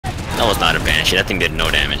That was not a Banshee. That thing did no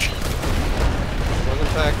damage. It was in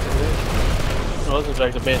fact It was in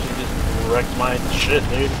fact a Banshee just wrecked my shit,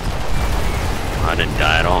 dude. I didn't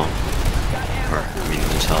die at all. Or, I mean,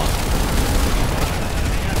 lose health.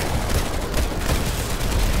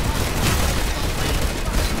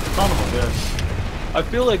 Son of a bitch. I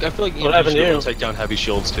feel like What happened to you? take down heavy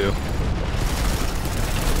shields too.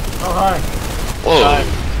 Oh, hi. Whoa! Hi.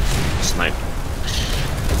 Snipe.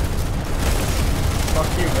 Fuck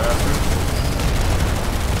you, bastard.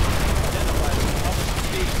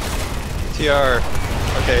 TR.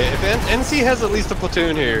 Okay, if NC has at least a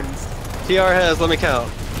platoon here, TR has, let me count.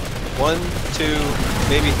 1, 2,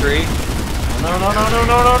 maybe 3. No, no, no, no,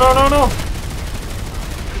 no, no, no, no, no!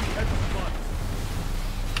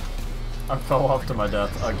 I fell off to my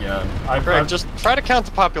death again. Greg, just try to count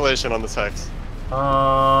the population on this hex.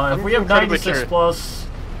 If we have incredibly 96 curious. plus,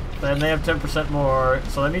 then they have 10% more,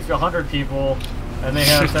 so that means 100 people, and they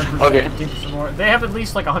have 10%, Okay. 15% more. They have at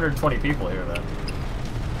least like 120 people here then.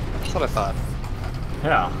 That's what I thought.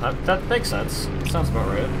 Yeah, that makes sense. Sounds about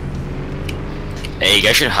right. Hey, you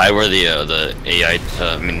guys should hide where the AI,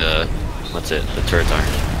 what's it, the turrets are.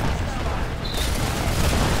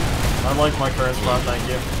 I like my current spot, thank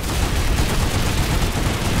you.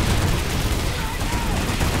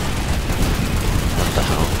 What the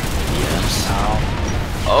hell? Yes. Ow.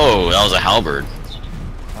 Oh, that was a halberd.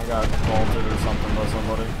 I got vaulted or something by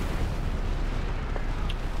somebody.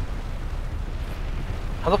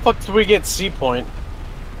 How the fuck did we get C point?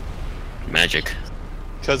 Magic.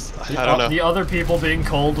 Because, I don't know. The other people being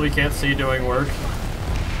cold we can't see doing work.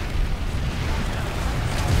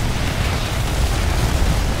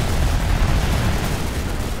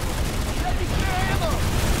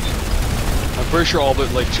 I'm pretty sure all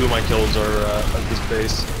but like 2 of my kills are at this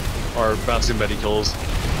base are bouncing Betty kills.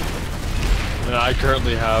 And I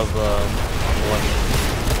currently have 1.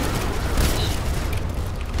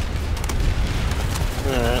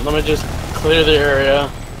 Alright, let me just clear the area.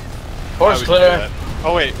 Why Force would you do clear. that?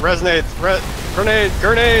 Oh wait, resonates,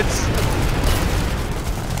 grenades!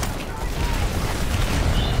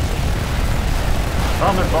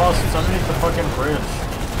 Found their boss, it's underneath the fucking bridge.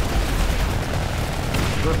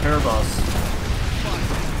 Repair boss.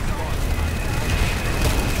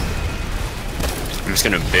 I'm just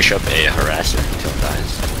gonna bishop a harasser until it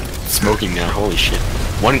dies. Smoking now, holy shit.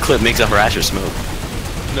 One clip makes a harasser smoke.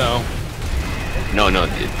 No. No, it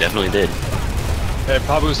definitely did. It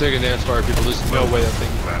probably was taking dance fire people. There's no way that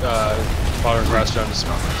thing modern grass down to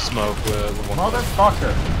smoke with one.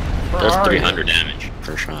 Motherfucker! Where Does are 300 damage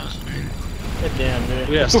per shot. I mean, God damn, dude.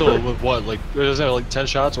 Yeah, still with what? Like, isn't it like 10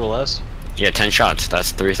 shots or less? yeah, 10 shots.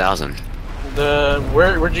 That's 3,000.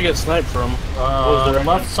 Where'd you get sniped from? The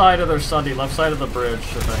left side of their Sunday, left side of the bridge,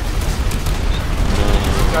 I think.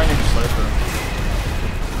 There's a guy named Sniper.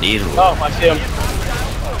 Needle. Oh, I see him.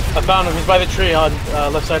 I found him. He's by the tree on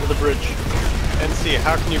left side of the bridge. NC,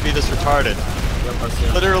 how can you be this retarded? Yep, I see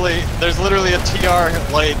him. There's literally a TR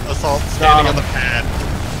light assault standing on the pad.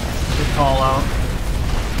 Good call out.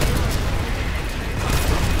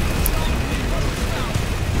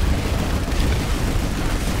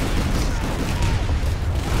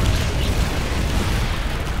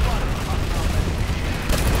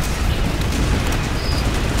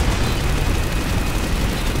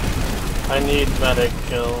 I need medic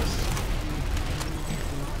kills.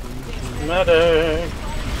 Medic!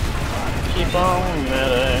 Keep on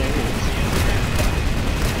medic!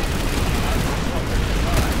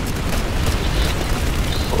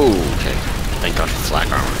 Oh, okay. Thank God for flak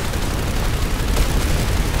armor.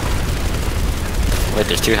 Wait,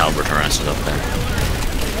 there's 2 halberd harassers up there.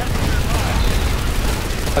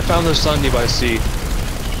 I found the Sunday by C.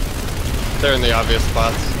 They're in the obvious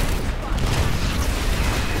spots.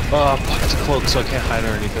 Fuck, it's a cloak, so I can't hide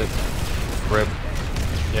underneath it. Rip.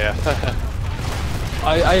 Yeah.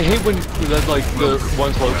 I hate when that like the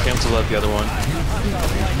one cloak cancels out the other one.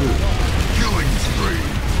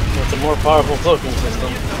 It's a more powerful cloaking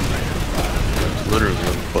system. Literally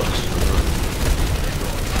on the bus.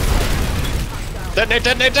 Detonate,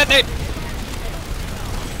 detonate, detonate!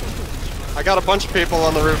 I got a bunch of people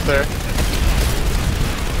on the roof there.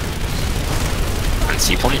 On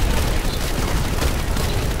C point?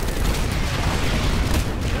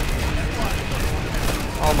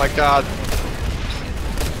 Oh my god.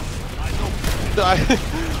 I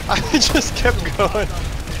just kept going.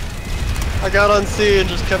 I got on C and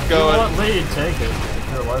just kept You going. know what, lead, take it. If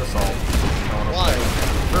you're a light assault. Why?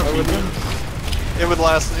 It would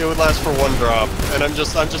last for 1 drop, and I'm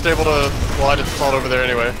just able to light its assault over there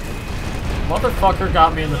anyway. Motherfucker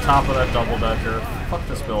got me in the top of that double decker. Fuck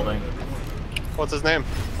this building. What's his name?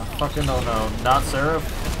 I fucking don't know. Not Seraph?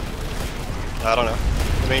 I don't know.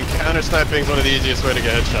 I mean, counter sniping is one of the easiest way to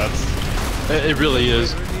get headshots. It really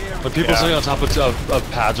is. When people sitting on top of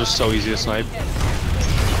pads are so easy to snipe.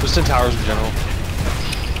 Just in towers in general.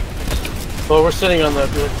 Well, we're sitting on the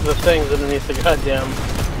things underneath the goddamn.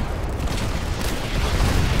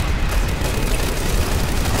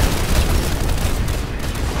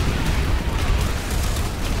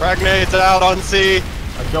 Frag nades out on C.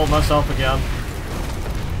 I killed myself again.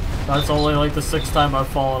 That's only like the 6th time I've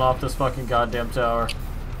fallen off this fucking goddamn tower.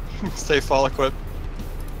 Stay fall equipped.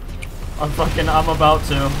 I'm about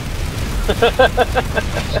to.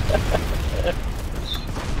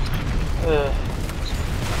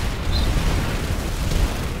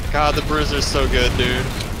 God, the Bruiser's so good, dude.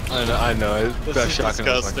 I know. This Best is shotgun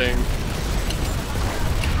disgusting.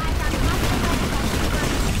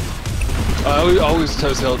 I always say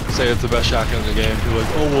it's the best shotgun in the game. People are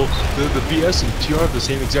like, oh well, the BS and TR have the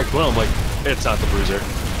same exact one. I'm like, it's not the Bruiser.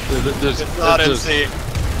 It's not NC.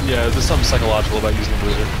 Yeah, there's something psychological about using the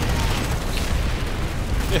Bruiser.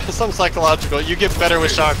 Yeah, some psychological. You get better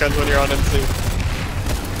with shotguns when you're on NC.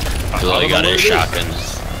 Cause all you got is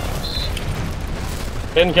shotguns.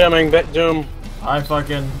 Incoming, Doom.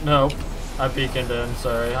 Nope. I beaconed in,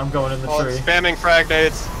 sorry. I'm going in the tree. Spamming frag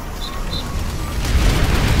nades.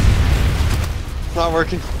 It's not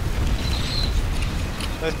working.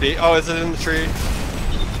 Nice beat. Oh, is it in the tree?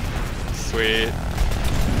 Sweet.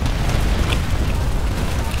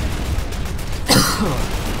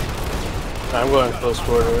 I'm going close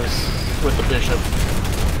quarters with the Bishop.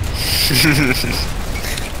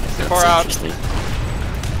 Far out.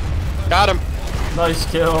 Got him. Nice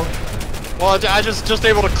kill. Well, I just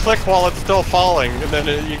able to click while it's still falling, and then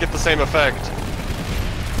you get the same effect.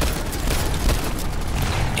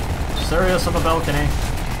 Serious on the balcony.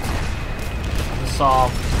 Just saw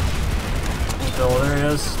him. Oh, there he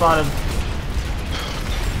is. Spotted.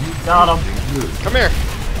 Got him. Come here.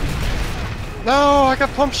 No, I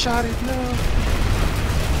got pump shotted. No.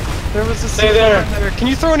 There was a C4 there. in there. Can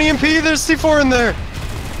you throw an EMP? There's C4 in there.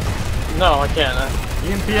 No, I can't.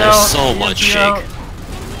 EMP There's out. so EMP much shake. out.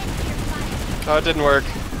 Oh, it didn't work.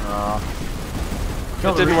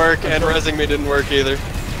 It didn't work, and resing me didn't work either.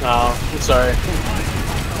 No, I'm sorry.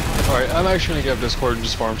 Alright, I'm actually gonna get Discord and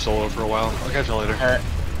just farm solo for a while. I'll catch you later. Alright.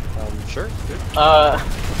 Sure. Good.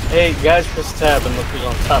 Hey guys, press tab and look who's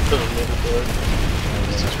on top of the leaderboard.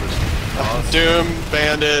 Doom,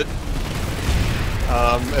 Bandit,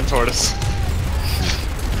 and Tortoise.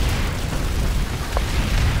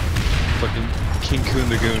 Fucking King Coon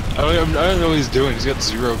the Goon. I don't know what he's doing. He's got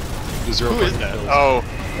zero Who is that? kills. Oh,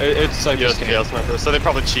 It's like yes, Chaos member. So they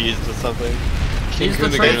probably cheesed with something. King He's Coon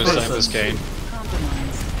the the Goon trade is person. Cypress Kane.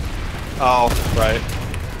 Oh, right.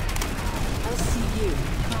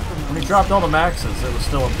 When he dropped all the maxes, it was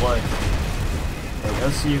still in play. Like,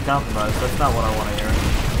 SCU compromised. That's not what I want to hear.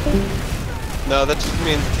 No, that just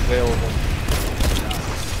means it's available.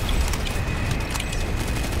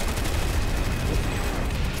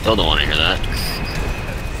 Still don't want to hear that.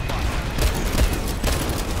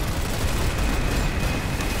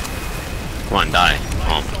 Come on, die.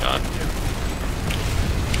 Oh my god.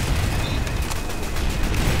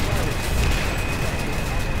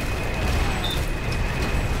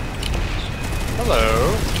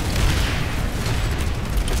 Hello.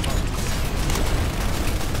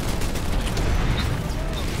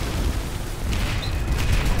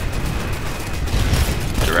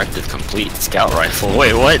 Directive complete. Scout rifle.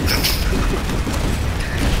 Wait, what?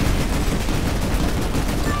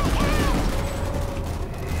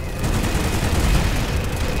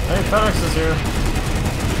 Hey, FedEx is here.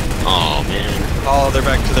 Oh man. Oh, they're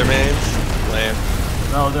back to their mains. Lame.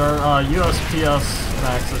 No, their USPS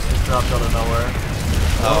maxes just dropped out of nowhere.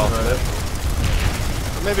 Oh.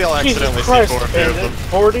 Maybe I'll accidentally Jesus Christ, see 4 or 5 of them.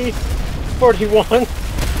 40? 41?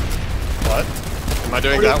 What? Am I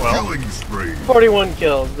doing that well? 41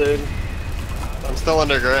 kills, dude. I'm still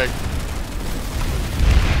under Greg.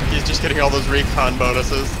 He's just getting all those recon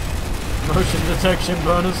bonuses. Motion detection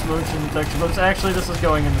bonus, motion detection bonus. Actually, this is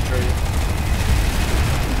going in the tree.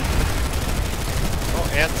 Oh,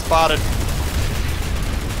 ant spotted.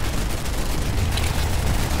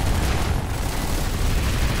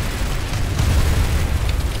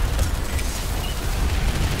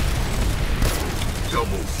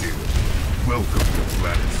 Double kill. Welcome to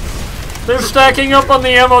Planetside. They're stacking up on the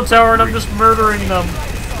ammo tower and I'm just murdering them.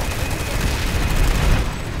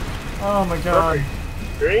 Oh my god.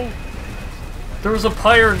 Green? There was a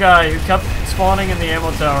pyre guy who kept spawning in the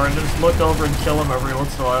ammo tower and just looked over and kill him every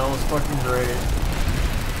once in a while. It was fucking great.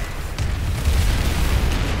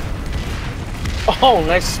 Oh,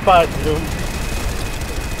 nice spot, dude.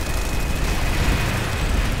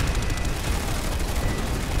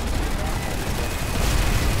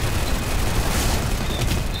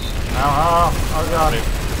 shot.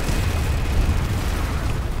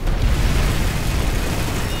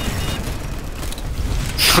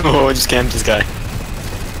 Oh, I just camped this guy. I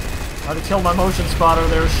had to kill my motion spotter.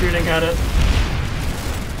 They were shooting at it.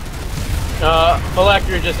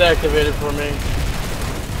 Phylactery just activated for me.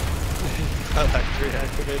 Phylactery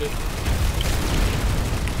activated.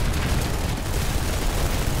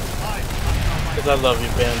 Because I love you,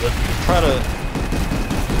 Bandit. Try to.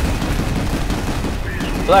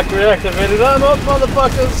 Phylactery activated. I'm up,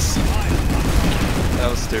 motherfuckers! That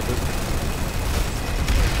was stupid.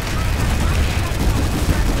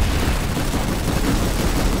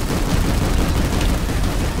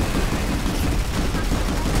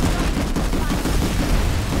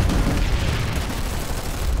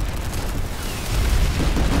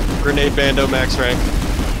 Grenade Bando max rank.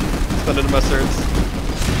 Spend it in my certs.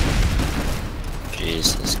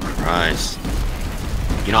 Jesus Christ.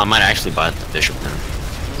 You know, I might actually buy the Bishop then.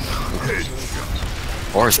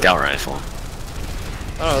 Or a scout rifle.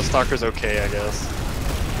 I don't know, Stalker's okay, I guess.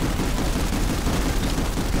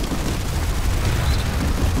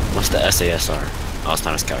 What's the SASR? Oh, it's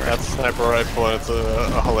not a scout rifle. That's a sniper rifle and it's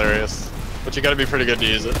a hilarious. But you gotta be pretty good to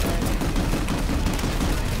use it.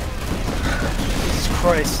 Jesus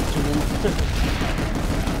Christ.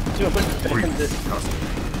 Bandit.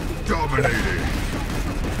 Dominating.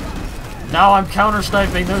 Now I'm counter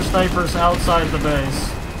sniping their snipers outside the base.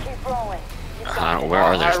 Where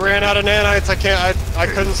are they? I ran out of nanites, I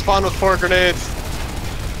couldn't spawn with 4 grenades.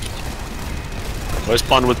 I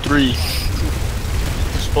spawned with 3.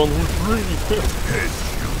 Spawn with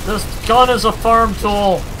 3. This gun is a farm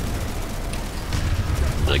tool.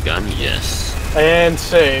 The gun, yes. And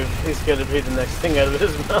save. He's gonna be the next thing out of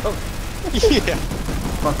his mouth. Yeah.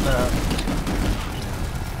 Fuck that.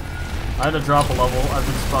 I had to drop a level. I've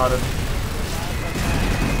been spotted.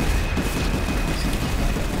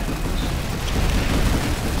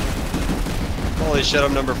 Holy shit,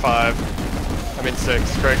 I'm number 5. I mean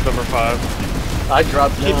 6. Craig's number 5. I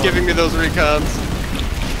dropped Keep down. giving me those recons.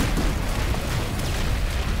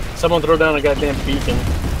 Someone throw down a goddamn beacon.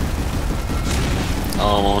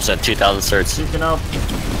 Oh, I'm almost at 2,000 certs. Seeking up.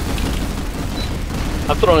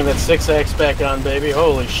 I'm throwing that 6X back on, baby.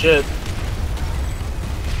 Holy shit.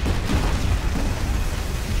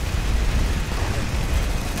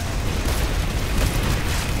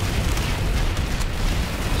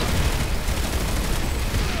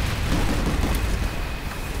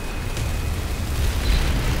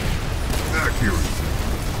 Accuracy.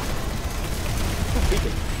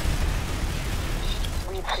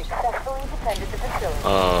 We've successfully defended the facility.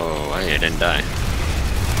 Oh, I didn't die.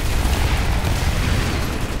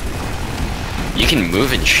 You can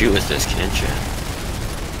move and shoot with this, can't you?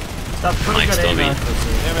 It's got pretty Might good still aim be.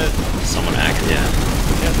 accuracy. Damn it. Someone hacked, yeah.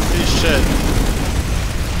 Can't see shit.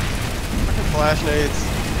 Fucking flash nades.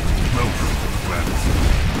 Welcome to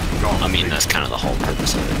Planetside. I mean, that's kind of the whole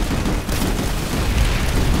purpose of it.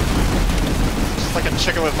 Just like a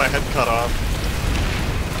chicken with my head cut off.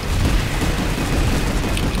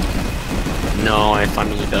 No, I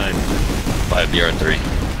finally died. By a BR3.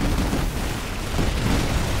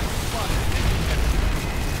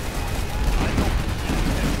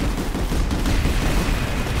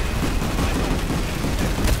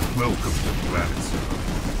 Welcome to Planetside.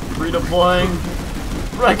 Redeploying.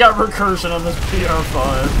 I got recursion on this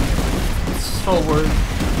PR5. It's so weird.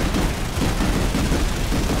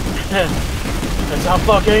 It's a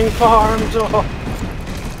fucking farm tool.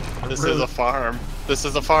 This is a farm. This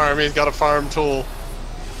is a farm. He's got a farm tool.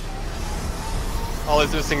 All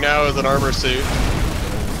he's missing now is an armor suit.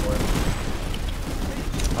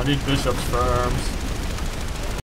 I need bishops for arms.